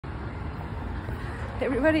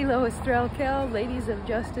Everybody, Lois Gale,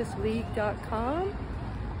 ladiesofjusticeleague.com.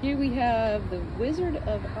 Here we have the Wizard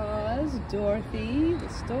of Oz, Dorothy, the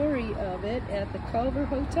story of it at the Culver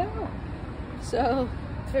Hotel. So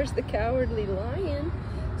there's the Cowardly Lion.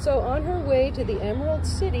 So on her way to the Emerald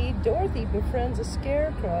City, Dorothy befriends a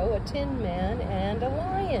scarecrow, a tin man, and a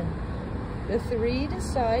lion. The three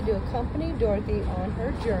decide to accompany Dorothy on her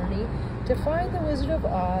journey to find the Wizard of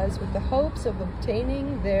Oz with the hopes of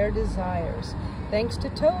obtaining their desires. Thanks to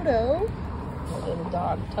Toto, the little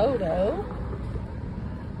dog Toto,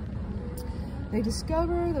 they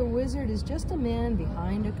discover the wizard is just a man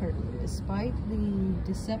behind a curtain. Despite the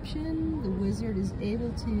deception, the wizard is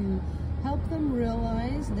able to help them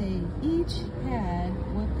realize they each had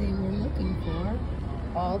what they were looking for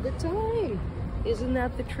all the time. Isn't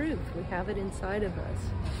that the truth? We have it inside of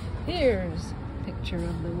us. Here's a picture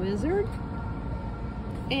of the wizard.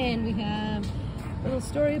 And we have a little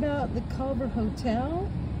story about the Culver Hotel.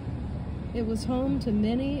 It was home to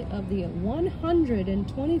many of the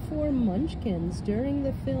 124 Munchkins during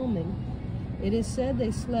the filming. It is said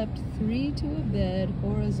they slept 3 to a bed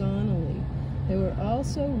horizontally. They were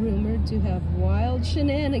also rumored to have wild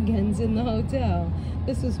shenanigans in the hotel.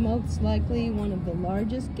 This was most likely one of the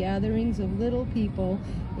largest gatherings of little people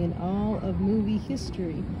in all of movie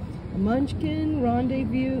history. A Munchkin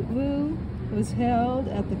rendezvous was held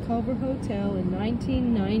at the Culver Hotel in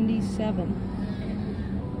 1997,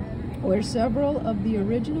 where several of the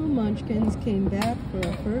original Munchkins came back for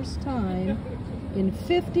a first time in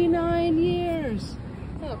 59 years.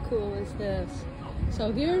 How cool is this?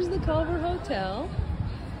 So here's the Culver Hotel.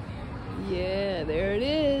 Yeah, there it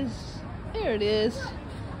is. There it is.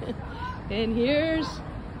 And here's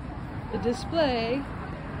the display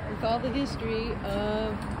with all the history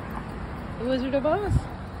of the Wizard of Oz.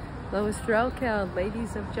 Lois Gale,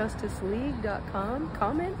 ladiesofjusticeleague.com.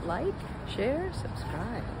 Comment, like, share,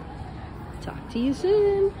 subscribe. Talk to you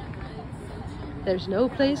soon. There's no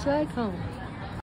place like home.